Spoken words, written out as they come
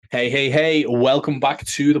Hey, hey, hey, welcome back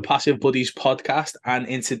to the Passive Buddies podcast. And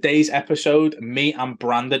in today's episode, me and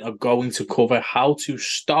Brandon are going to cover how to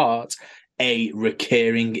start a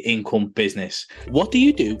recurring income business. What do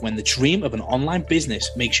you do when the dream of an online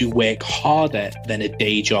business makes you work harder than a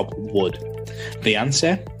day job would? The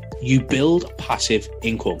answer: you build passive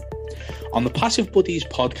income. On the Passive Buddies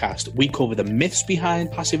podcast, we cover the myths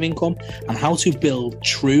behind passive income and how to build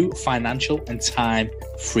true financial and time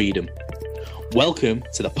freedom. Welcome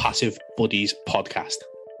to the Passive Buddies podcast.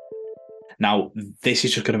 Now, this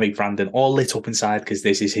is just going to make Brandon all lit up inside because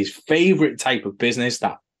this is his favorite type of business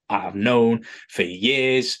that I have known for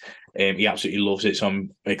years. He absolutely loves it. So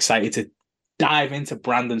I'm excited to dive into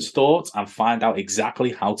Brandon's thoughts and find out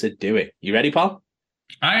exactly how to do it. You ready, pal?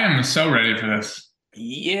 I am so ready for this.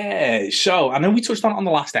 Yeah. So I know we touched on it on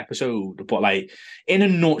the last episode, but like in a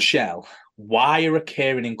nutshell, why a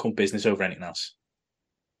recurring income business over anything else?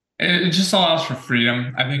 It just allows for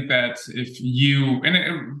freedom. I think that and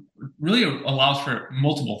it really allows for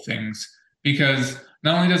multiple things because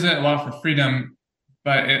not only does it allow for freedom,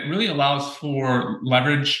 but it really allows for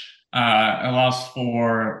leverage, allows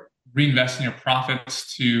for reinvesting your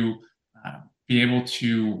profits to be able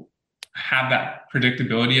to have that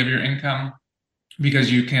predictability of your income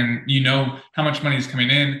because you know how much money is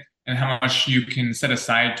coming in and how much you can set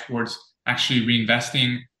aside towards actually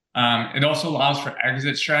reinvesting. It also allows for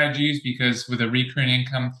exit strategies because with a recurring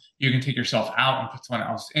income, you can take yourself out and put someone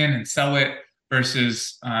else in and sell it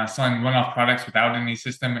versus selling one-off products without any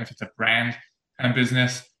system. If it's a brand kind of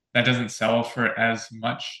business that doesn't sell for as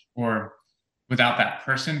much or without that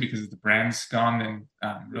person because if the brand's gone, then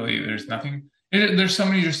really there's nothing. There's so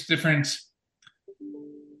many just different,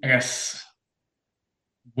 I guess,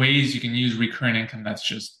 ways you can use recurring income that's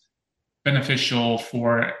just beneficial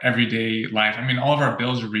for everyday life. I mean, all of our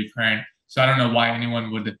bills are recurring, so I don't know why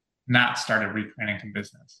anyone would not start a recurring income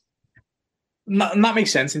business. That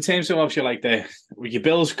makes sense in terms of obviously like your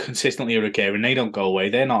bills consistently are recurring. They don't go away.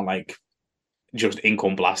 They're not like just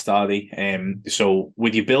income blast, are they? So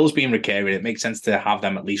with your bills being recurring, it makes sense to have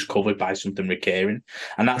them at least covered by something recurring,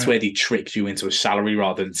 and that's where they tricked you into a salary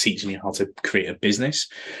rather than teaching you how to create a business.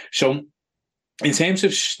 So, in terms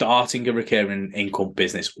of starting a recurring income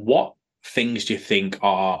business, what things do you think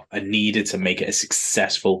are needed to make it a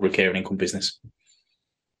successful recurring income business?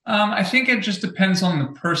 I think it just depends on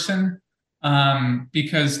the person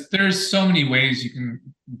because there's so many ways you can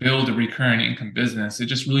build a recurring income business. It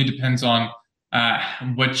just really depends on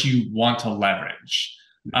what you want to leverage.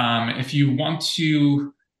 If you want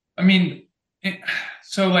to, I mean, it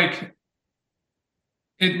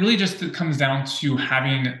really just comes down to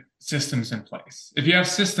having systems in place. If you have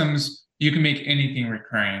systems, you can make anything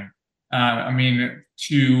recurring.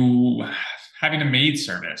 To having a maid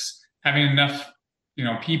service, having enough,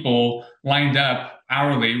 people lined up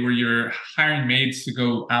hourly where you're hiring maids to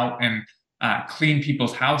go out and clean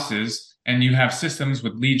people's houses, and you have systems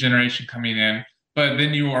with lead generation coming in, but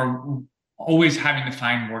then you are always having to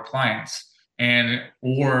find more clients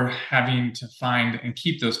or having to find and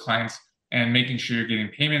keep those clients and making sure you're getting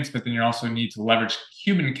payments, but then you also need to leverage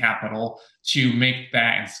human capital to make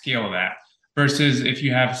that and scale that. Versus if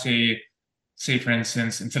you have, say for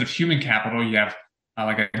instance, instead of human capital, you have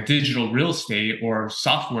like a digital real estate or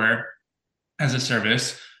software as a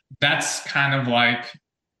service. That's kind of like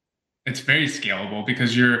it's very scalable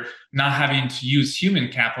because you're not having to use human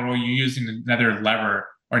capital. You're using another lever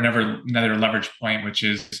or another leverage point, which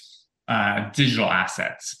is digital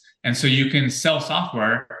assets. And so you can sell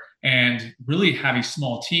software and really have a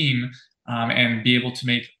small team and be able to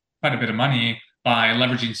make quite a bit of money by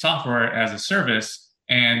leveraging software as a service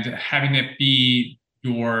and having it be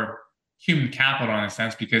your human capital in a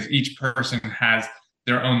sense, because each person has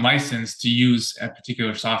their own license to use a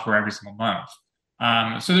particular software every single month.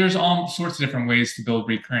 So there's all sorts of different ways to build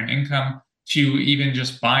recurring income to even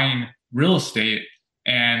just buying real estate.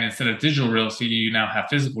 And instead of digital real estate, you now have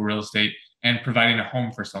physical real estate and providing a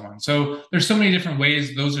home for someone. So there's so many different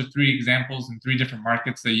ways. Those are three examples in three different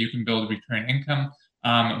markets that you can build recurring income.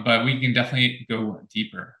 But we can definitely go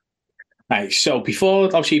deeper. Right, so before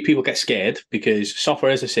obviously people get scared because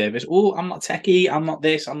software as a service, oh, I'm not techie, I'm not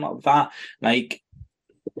this, I'm not that. Like,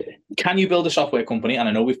 can you build a software company? And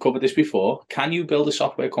I know we've covered this before. Can you build a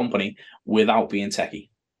software company without being techie?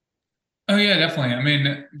 Oh yeah, definitely. I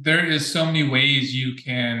mean, there is so many ways you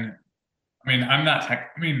can. I mean, I'm not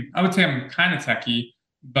tech. I mean, I would say I'm kind of techie,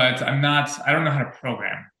 but I'm not. I don't know how to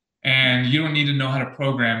program, and you don't need to know how to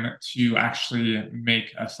program to actually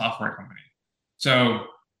make a software company. So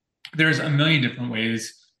there's a million different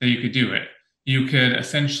ways that you could do it. You could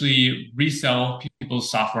essentially resell people's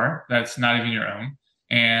software that's not even your own,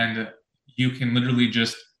 and you can literally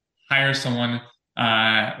just hire someone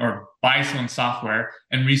or buy someone's software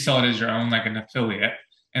and resell it as your own, like an affiliate.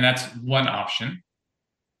 And that's one option.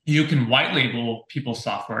 You can white label people's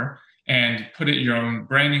software and put it your own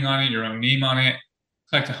branding on it, your own name on it,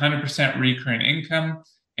 collect 100% recurring income,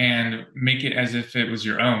 and make it as if it was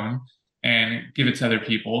your own, and give it to other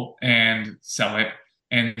people and sell it.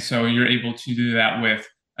 And so you're able to do that with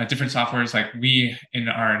different softwares. Like we, in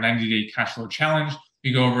our 90-day cash flow challenge,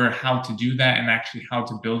 we go over how to do that and actually how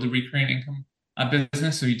to build a recurring income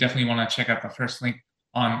business. So you definitely want to check out the first link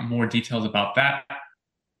on more details about that.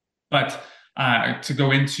 But to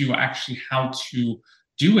go into actually how to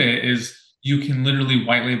do it is you can literally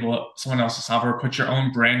white label someone else's software, put your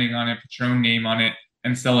own branding on it, put your own name on it,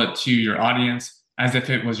 and sell it to your audience as if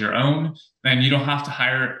it was your own. Then you don't have to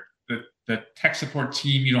hire the tech support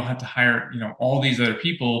team. You don't have to hire, all these other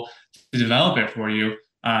people to develop it for you,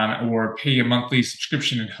 or pay a monthly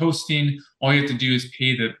subscription and hosting. All you have to do is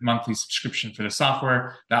pay the monthly subscription for the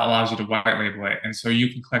software that allows you to white label it. And so you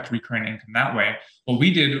can collect recurring income that way. What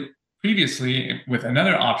we did previously with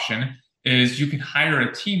another option is you can hire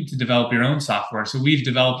a team to develop your own software. So we've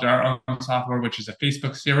developed our own software, which is a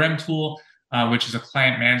Facebook CRM tool, which is a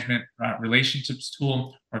client management relationships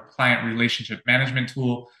tool, or client relationship management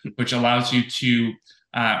tool, which allows you to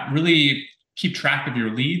really keep track of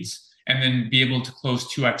your leads and then be able to close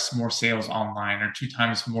 2x more sales online, or 2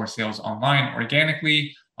 times more sales online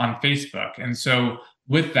organically on Facebook. And so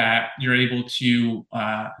with that, you're able to,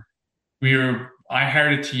 I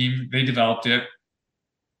hired a team, they developed it,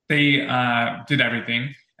 they did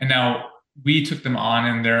everything, and now we took them on,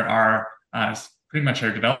 and there are pretty much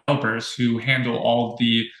our developers who handle all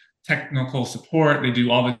the technical support. They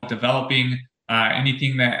do all the developing.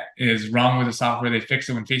 Anything that is wrong with the software, they fix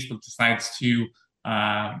it when Facebook decides to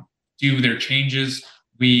do their changes.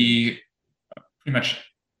 We pretty much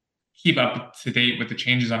keep up to date with the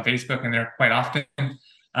changes on Facebook, and they're quite often.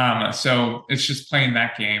 So it's just playing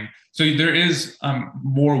that game. So there is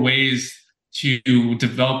more ways to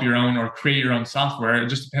develop your own or create your own software. It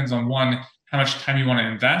just depends on, one, how much time you want to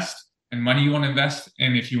invest and money you want to invest,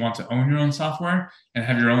 and if you want to own your own software and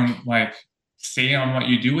have your own say on what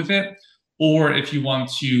you do with it, or if you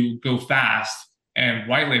want to go fast and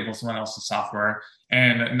white label someone else's software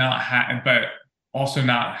and but also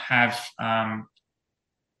not have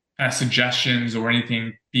suggestions or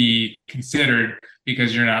anything be considered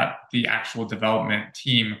because you're not the actual development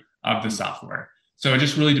team of the software. So it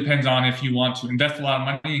just really depends on if you want to invest a lot of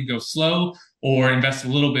money and go slow, or invest a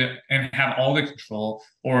little bit and have all the control,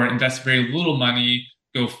 or invest very little money,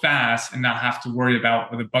 go fast, and not have to worry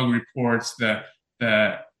about the bug reports,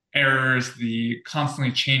 the errors, the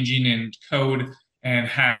constantly changing in code, and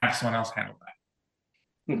have someone else handle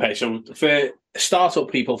that. Okay, so for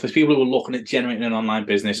startup people, for people who are looking at generating an online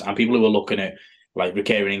business, and people who are looking at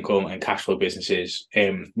recurring income and cash flow businesses,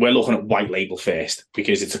 we're looking at white label first,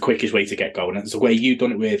 because it's the quickest way to get going. It's the way you've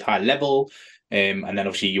done it with High Level, and then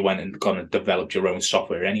obviously you went and gone and developed your own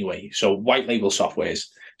software anyway. So white label softwares.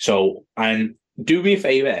 So, and do me a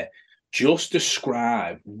favor, just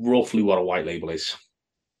describe roughly what a white label is.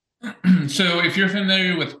 So if you're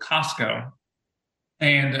familiar with Costco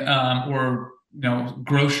and or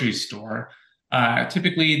grocery store,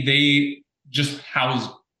 typically they just house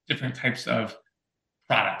different types of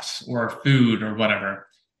products or food or whatever,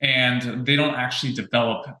 and they don't actually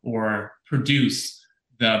develop or produce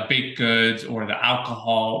the baked goods or the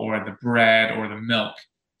alcohol or the bread or the milk.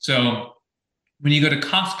 So when you go to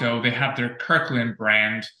Costco, they have their Kirkland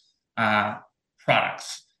brand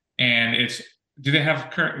products, and it's do they have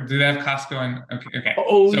Costco? And okay.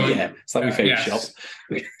 Oh, so, yeah, it's like my favorite shop.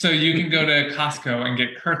 So you can go to Costco and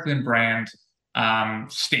get Kirkland brand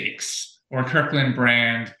steaks, or Kirkland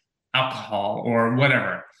brand alcohol, or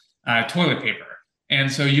whatever, toilet paper. And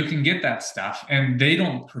so you can get that stuff, and they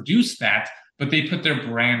don't produce that, but they put their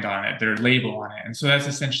brand on it, their label on it. And so that's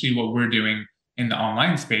essentially what we're doing in the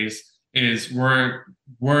online space. Is we're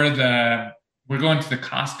going to the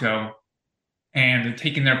Costco and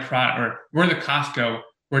taking their product, or we're the Costco,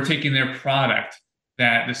 we're taking their product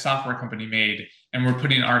that the software company made, and we're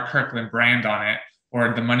putting our Kirkland brand on it,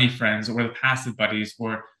 or the Money Friends, or the Passive Buddies,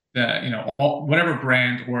 or the whatever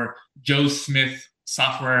brand, or Joe Smith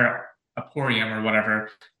Software Emporium or whatever,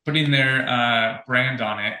 putting their brand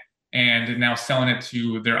on it, and now selling it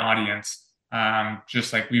to their audience,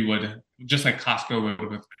 just like Costco would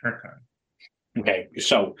with Kirkland. Okay,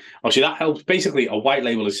 so obviously that helps. Basically, a white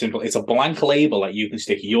label is simple. It's a blank label that you can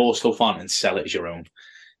stick your stuff on and sell it as your own.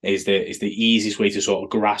 is the easiest way to sort of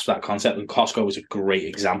grasp that concept. And Costco is a great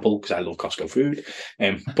example because I love Costco food.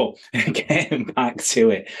 But getting back to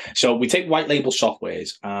it, so we take white label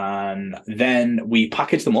softwares and then we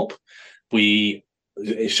package them up.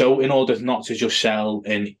 So in order not to just sell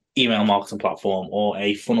an email marketing platform or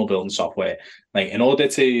a funnel building software, like in order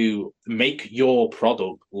to make your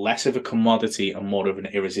product less of a commodity and more of an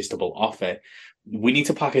irresistible offer, we need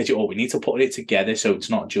to package it up. We need to put it together so it's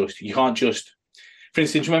not just, you can't just, for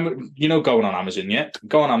instance, remember, going on Amazon, yeah?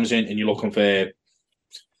 Go on Amazon and you're looking for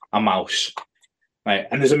a mouse, right?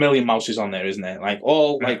 And there's a million mouses on there, isn't there? Like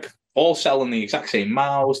all selling the exact same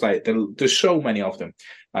mouse. Like there's so many of them.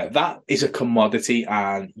 Like that is a commodity,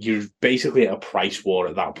 and you're basically at a price war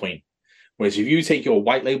at that point. Whereas if you take your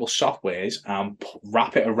white label softwares and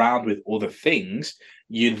wrap it around with other things,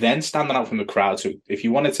 you're then standing out from the crowd. So if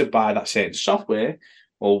you wanted to buy that certain software,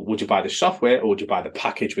 or would you buy the software, or would you buy the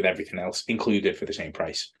package with everything else included for the same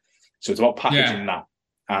price? So it's about packaging that,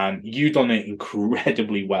 and you've done it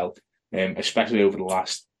incredibly well, especially over the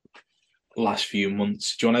last few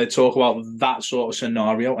months. Do you want to talk about that sort of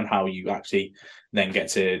scenario and how you actually then get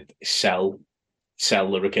to sell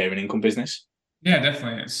the recurring income business? Yeah,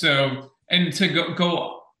 definitely. So, and to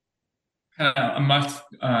go kind of a month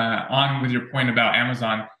on with your point about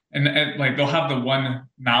Amazon, and like they'll have the one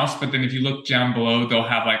mouse, but then if you look down below, they'll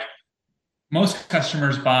have like most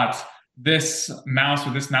customers bought this mouse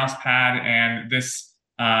with this mouse pad and this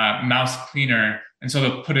mouse cleaner, and so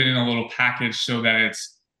they'll put it in a little package so that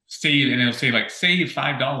it's save, and it'll say like save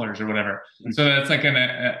 $5 or whatever. Mm-hmm. So that's like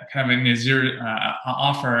a kind of a Nazir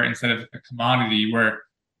offer instead of a commodity where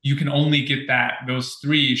you can only get those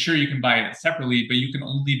three. Sure, you can buy it separately, but you can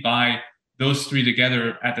only buy those three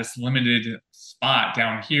together at this limited spot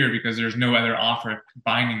down here because there's no other offer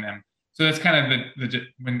combining them. So that's kind of the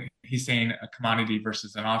when he's saying a commodity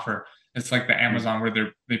versus an offer, it's like the Amazon where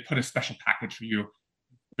they put a special package for you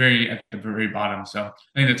at the very bottom. So I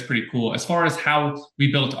think that's pretty cool. As far as how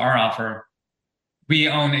we built our offer, we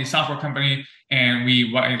own a software company and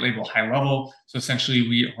we white label high level. So essentially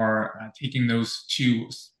we are taking those two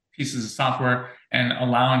pieces of software and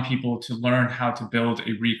allowing people to learn how to build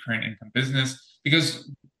a recurring income business, because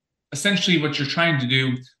essentially what you're trying to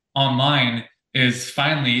do online is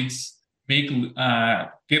find leads,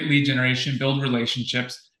 get lead generation, build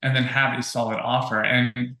relationships, and then have a solid offer.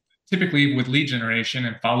 And typically with lead generation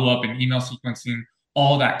and follow-up and email sequencing,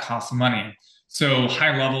 all that costs money. So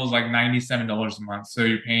high level is like $97 a month. So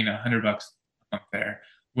you're paying $100 a month there.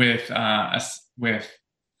 With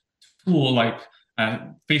tool like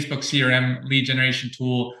Facebook CRM lead generation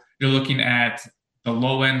tool, you're looking at the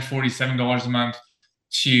low end $47 a month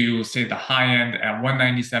to say the high end at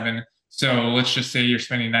 $197. So let's just say you're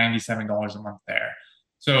spending $97 a month there.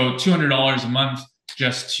 So $200 a month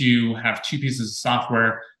just to have two pieces of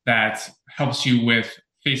software that helps you with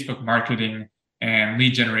Facebook marketing and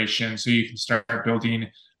lead generation, so you can start building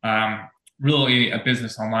really a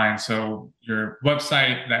business online. So your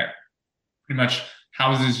website that pretty much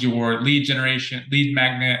houses your lead generation, lead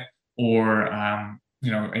magnet, or a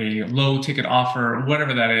low ticket offer,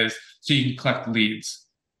 whatever that is, so you can collect leads.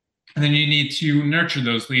 And then you need to nurture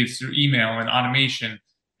those leads through email and automation.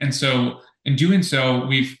 And so in doing so,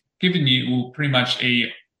 we've given you pretty much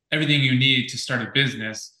everything you need to start a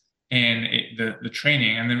business and the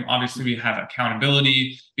training. And then obviously we have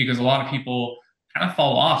accountability, because a lot of people kind of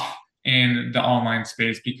fall off in the online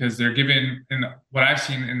space because they're given, in what I've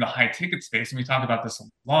seen in the high ticket space, and we talk about this a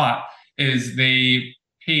lot, is they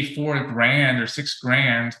pay $4,000 or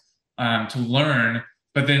 $6,000 to learn,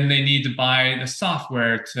 but then they need to buy the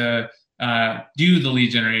software to do the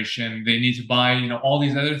lead generation. They need to buy, all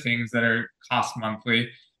these other things that are cost monthly.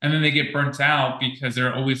 And then they get burnt out because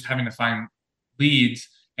they're always having to find leads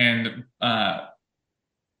and kind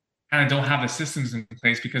of don't have the systems in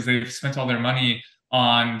place because they've spent all their money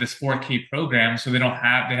on this 4K program. So they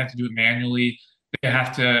have to do it manually. They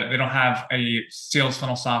don't have a sales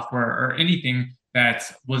funnel software or anything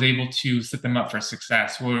that was able to set them up for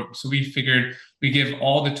success. So we figured we give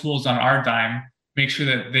all the tools on our dime, make sure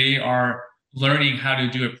that they are learning how to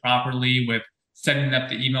do it properly with setting up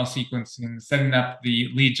the email sequencing, setting up the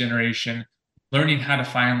lead generation, learning how to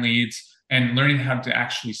find leads, and learning how to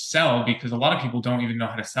actually sell, because a lot of people don't even know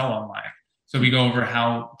how to sell online. So we go over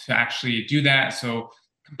how to actually do that. So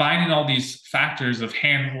combining all these factors of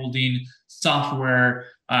hand-holding, software,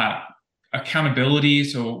 accountability.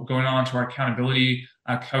 So going on to our accountability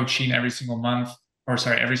coaching every single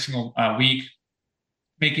week,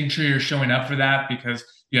 making sure you're showing up for that because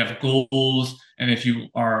you have goals. And if you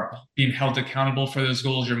are being held accountable for those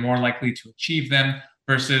goals, you're more likely to achieve them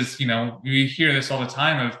versus, you hear this all the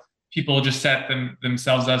time of people just set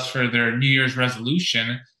themselves up for their New Year's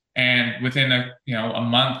resolution, and within a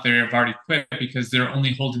month they've already quit because they're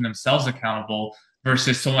only holding themselves accountable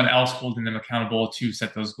versus someone else holding them accountable to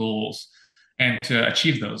set those goals and to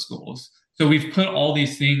achieve those goals. So we've put all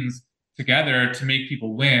these things together to make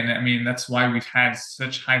people win. I mean, that's why we've had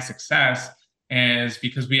such high success, is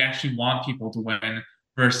because we actually want people to win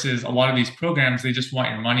versus a lot of these programs, they just want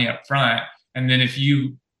your money up front. And then if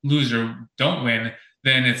you lose or don't win,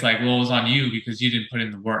 then it's like, well, it was on you because you didn't put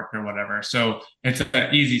in the work or whatever. So it's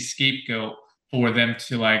an easy scapegoat for them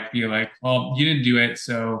to like be like, well, you didn't do it,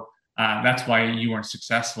 so that's why you weren't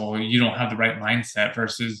successful. You don't have the right mindset,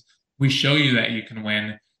 versus we show you that you can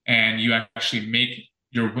win and you actually make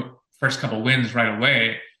your first couple wins right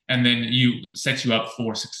away, and then you set you up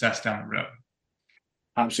for success down the road.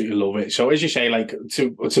 Absolutely love it. So as you say, like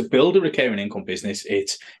to build a recurring income business,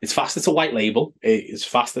 it's faster to white label. It's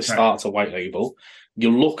faster start to white label.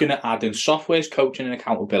 You're looking at adding softwares, coaching, and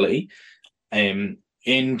accountability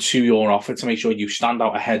into your offer to make sure you stand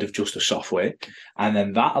out ahead of just the software. And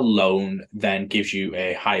then that alone then gives you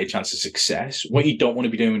a higher chance of success. What you don't want to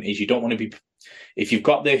be doing is you don't want to be, if you've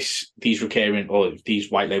got these recurring or these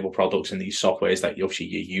white label products and these softwares that you're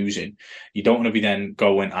using, you don't want to be then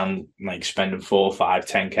going and like spending 4, 5,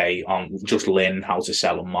 10K on just learning how to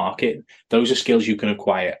sell and market. Those are skills you can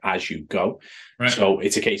acquire as you go. Right. So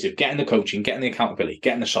it's a case of getting the coaching, getting the accountability,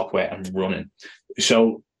 getting the software and running.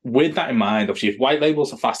 So with that in mind, obviously, if white label is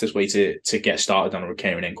the fastest way to get started on a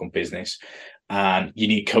recurring income business, and you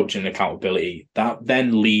need coaching and accountability, that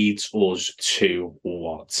then leads us to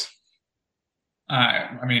what?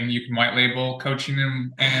 I mean, you can white label coaching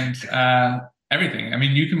and everything. I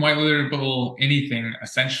mean, you can white label anything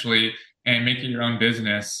essentially and make it your own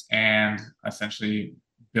business and essentially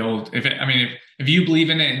build. If you believe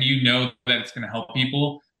in it and you know that it's going to help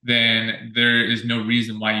people, then there is no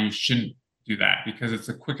reason why you shouldn't do that, because it's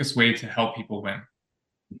the quickest way to help people win.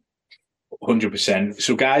 100%.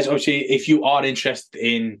 So guys, obviously, if you are interested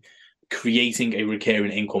in creating a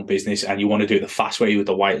recurring income business and you want to do it the fast way with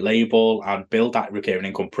the white label and build that recurring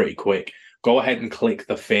income pretty quick, go ahead and click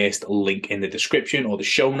the first link in the description or the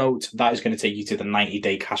show notes. That is going to take you to the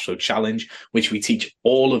 90-day cash flow challenge, which we teach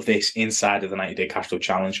all of this inside of the 90-day cash flow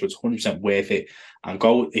challenge. So it's 100% worth it. And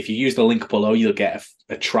if you use the link below, you'll get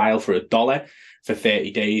a trial for $1 for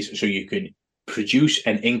 30 days. So you can produce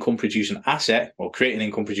an income producing asset or create an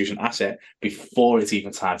income producing asset before it's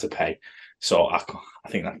even time to pay. So I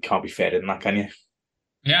think that can't be fairer than that, can you?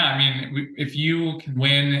 Yeah, I mean, if you can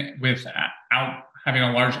win without having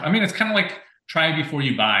a large, I mean, it's kind of like try before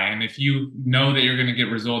you buy. And if you know that you're going to get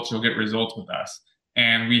results, you'll get results with us.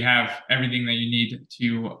 And we have everything that you need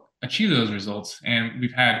to achieve those results. And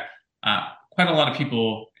we've had quite a lot of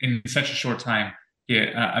people in such a short time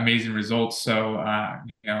get amazing results. So,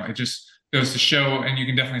 it just goes to show, and you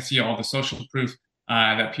can definitely see all the social proof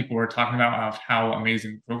that people were talking about of how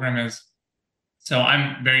amazing the program is. So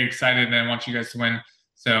I'm very excited and I want you guys to win.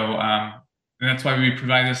 So and that's why we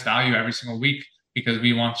provide this value every single week, because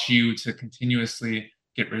we want you to continuously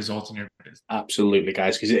get results in your business. Absolutely,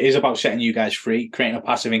 guys, because it is about setting you guys free, creating a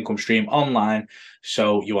passive income stream online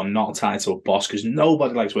so you are not tied to a boss, because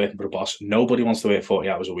nobody likes working for a boss. Nobody wants to work 40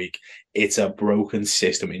 hours a week. It's a broken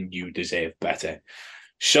system and you deserve better.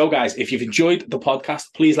 So guys, if you've enjoyed the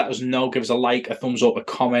podcast, please let us know. Give us a like, a thumbs up, a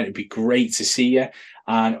comment. It'd be great to see you.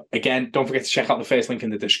 And again, don't forget to check out the first link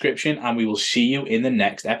in the description, and we will see you in the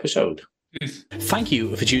next episode. Peace. Thank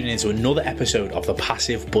you for tuning into another episode of the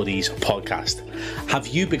Passive Buddies podcast. Have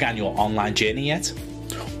you begun your online journey yet?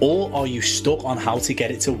 Or are you stuck on how to get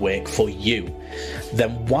it to work for you?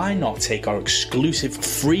 Then why not take our exclusive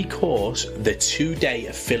free course, the 2-day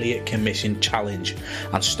Affiliate Commission Challenge,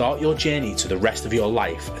 and start your journey to the rest of your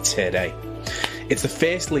life today. It's the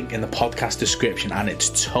first link in the podcast description and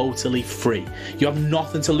it's totally free. You have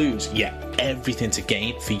nothing to lose, yet everything to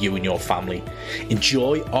gain for you and your family.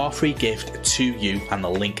 Enjoy our free gift to you, and the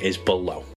link is below.